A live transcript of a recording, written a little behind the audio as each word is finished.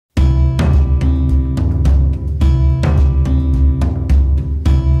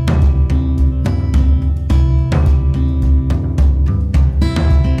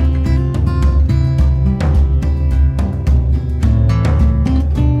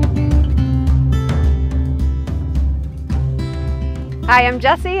Hi, I'm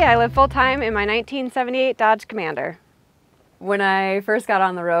Jessy. I live full-time in my 1978 Dodge Commander. When I first got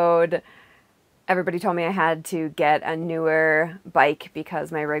on the road, everybody told me I had to get a newer bike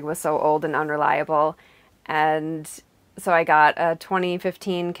because my rig was so old and unreliable. And so I got a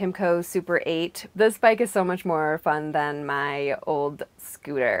 2015 Kymco Super 8. This bike is so much more fun than my old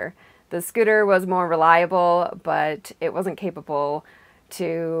scooter. The scooter was more reliable, but it wasn't capable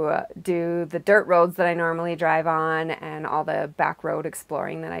to do the dirt roads that I normally drive on and all the back road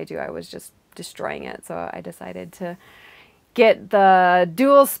exploring that I do. I was just destroying it. So I decided to get the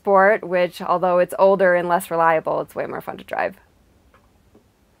dual sport, which although it's older and less reliable, it's way more fun to drive.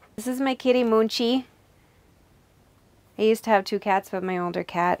 This is my kitty Moonchi. I used to have 2 cats, but my older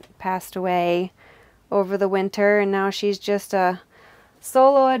cat passed away over the winter, and now she's just a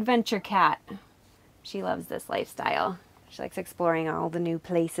solo adventure cat. She loves this lifestyle. She likes exploring all the new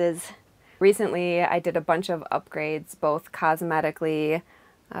places. Recently, I did a bunch of upgrades, both cosmetically,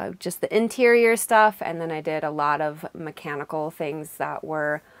 just the interior stuff, and then I did a lot of mechanical things that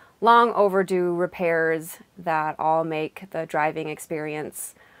were long overdue repairs that all make the driving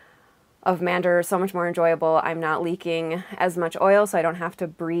experience of Mander so much more enjoyable. I'm not leaking as much oil, so I don't have to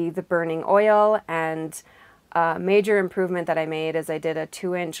breathe burning oil. And a major improvement that I made is I did a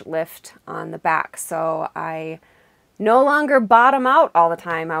 2-inch lift on the back, so I no longer bottom out all the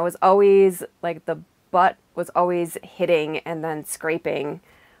time. I was always, like, the butt was always hitting and then scraping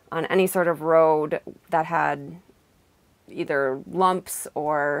on any sort of road that had either lumps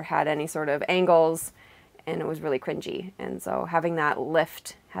or had any sort of angles, and it was really cringy. And so having that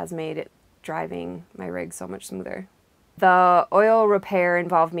lift has made it driving my rig so much smoother. The oil repair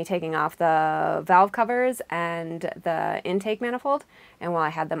involved me taking off the valve covers and the intake manifold, and while I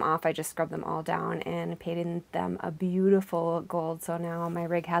had them off, I just scrubbed them all down and painted them a beautiful gold, so now my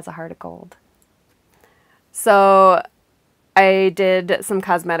rig has a heart of gold. So I did some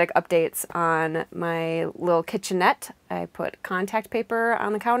cosmetic updates on my little kitchenette. I put contact paper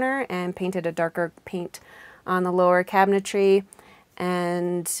on the counter and painted a darker paint on the lower cabinetry,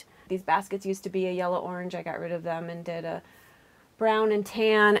 and these baskets used to be a yellow-orange. I got rid of them and did a brown and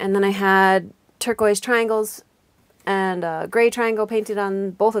tan, and then I had turquoise triangles and a gray triangle painted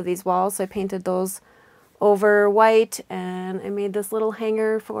on both of these walls, so I painted those over white, and I made this little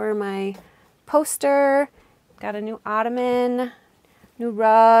hanger for my poster. Got a new ottoman, new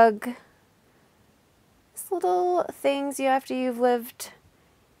rug. Just little things after you've lived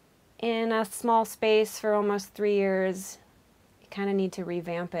in a small space for almost 3 years. Kind of need to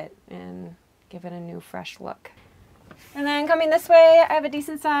revamp it and give it a new fresh look. And then coming this way, I have a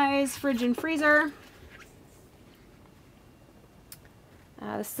decent size fridge and freezer.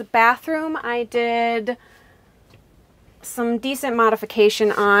 This is a bathroom I did some decent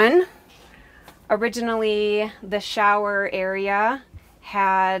modification on. Originally, the shower area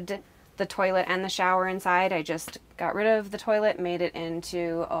had the toilet and the shower inside. I just got rid of the toilet, made it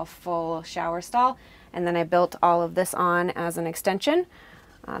into a full shower stall, and then I built all of this on as an extension.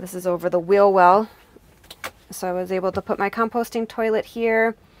 This is over the wheel well, so I was able to put my composting toilet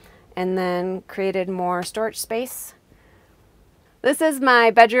here and then created more storage space. This is my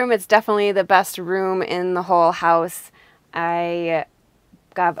bedroom. It's definitely the best room in the whole house. I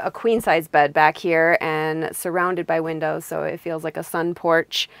got a queen-size bed back here and surrounded by windows, so it feels like a sun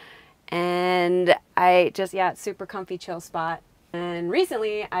porch. And I just, yeah, it's super comfy, chill spot. And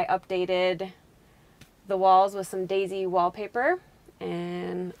recently I updated the walls with some daisy wallpaper,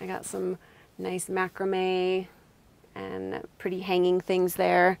 and I got some nice macrame and pretty hanging things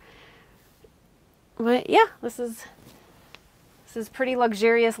there. But yeah, this is pretty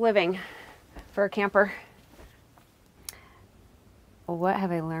luxurious living for a camper. What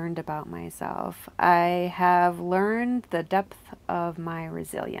have I learned about myself? I have learned the depth of my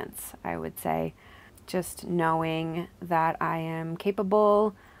resilience, I would say. Just knowing that I am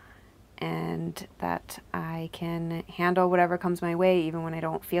capable and that I can handle whatever comes my way even when I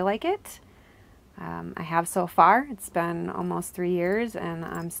don't feel like it. I have so far. It's been almost 3 years and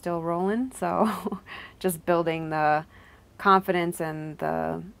I'm still rolling, so just building the confidence and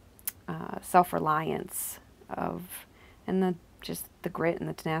the self-reliance and just the grit and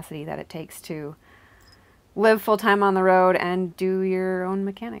the tenacity that it takes to live full-time on the road and do your own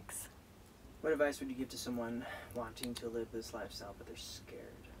mechanics. What advice would you give to someone wanting to live this lifestyle but they're scared?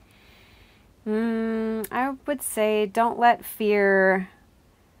 I would say don't let fear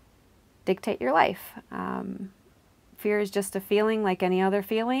dictate your life. Fear is just a feeling like any other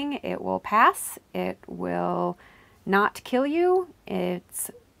feeling. It will pass. It will not kill you.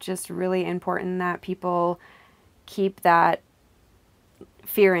 It's just really important that people keep that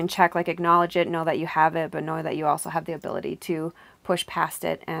fear in check, like acknowledge it, know that you have it, but know that you also have the ability to push past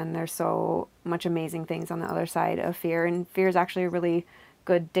it. And there's so much amazing things on the other side of fear. And fear is actually a really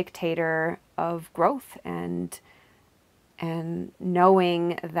good dictator of growth and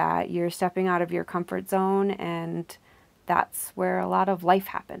knowing that you're stepping out of your comfort zone, and that's where a lot of life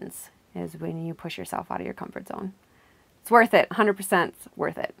happens, is when you push yourself out of your comfort zone. It's worth it, 100%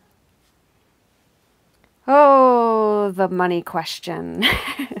 worth it. Oh, the money question.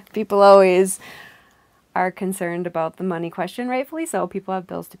 People always are concerned about the money question, rightfully so. People have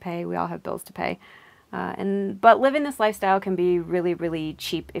bills to pay. We all have bills to pay. But living this lifestyle can be really, really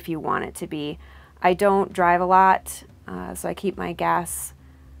cheap if you want it to be. I don't drive a lot, so I keep my gas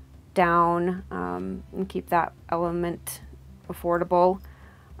down and keep that element affordable.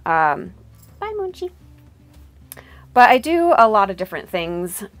 Bye, Moonchi. But I do a lot of different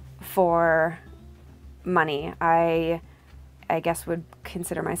things for money. I guess would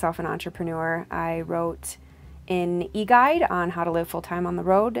consider myself an entrepreneur. I wrote an e-guide on how to live full-time on the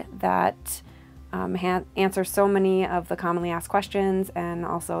road that answers so many of the commonly asked questions, and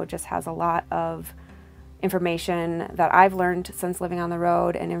also just has a lot of information that I've learned since living on the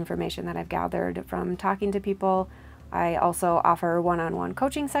road and information that I've gathered from talking to people. I also offer one-on-one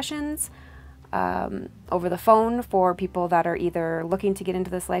coaching sessions over the phone for people that are either looking to get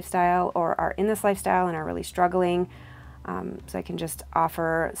into this lifestyle or are in this lifestyle and are really struggling. So I can just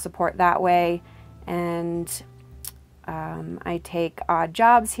offer support that way. And I take odd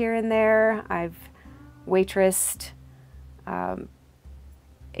jobs here and there. I've waitressed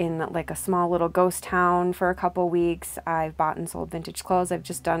in like a small little ghost town for a couple weeks. I've bought and sold vintage clothes. I've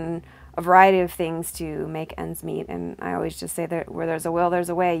just done a variety of things to make ends meet. And I always just say that where there's a will, there's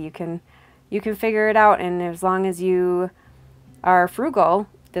a way. You can figure it out. And as long as you are frugal,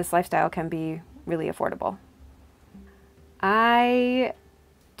 this lifestyle can be really affordable. I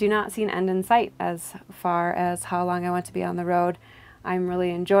do not see an end in sight as far as how long I want to be on the road. I'm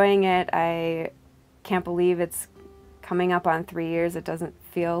really enjoying it. I can't believe it's coming up on 3 years. It doesn't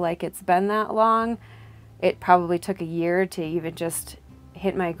feel like it's been that long. It probably took a year to even just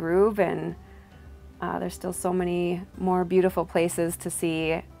hit my groove, and there's still so many more beautiful places to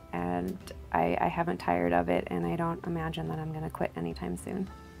see, and I haven't tired of it, and I don't imagine that I'm going to quit anytime soon.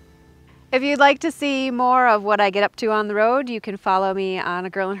 If you'd like to see more of what I get up to on the road, you can follow me on A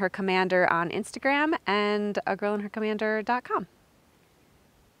Girl and Her Commander on Instagram and agirlandhercommander.com.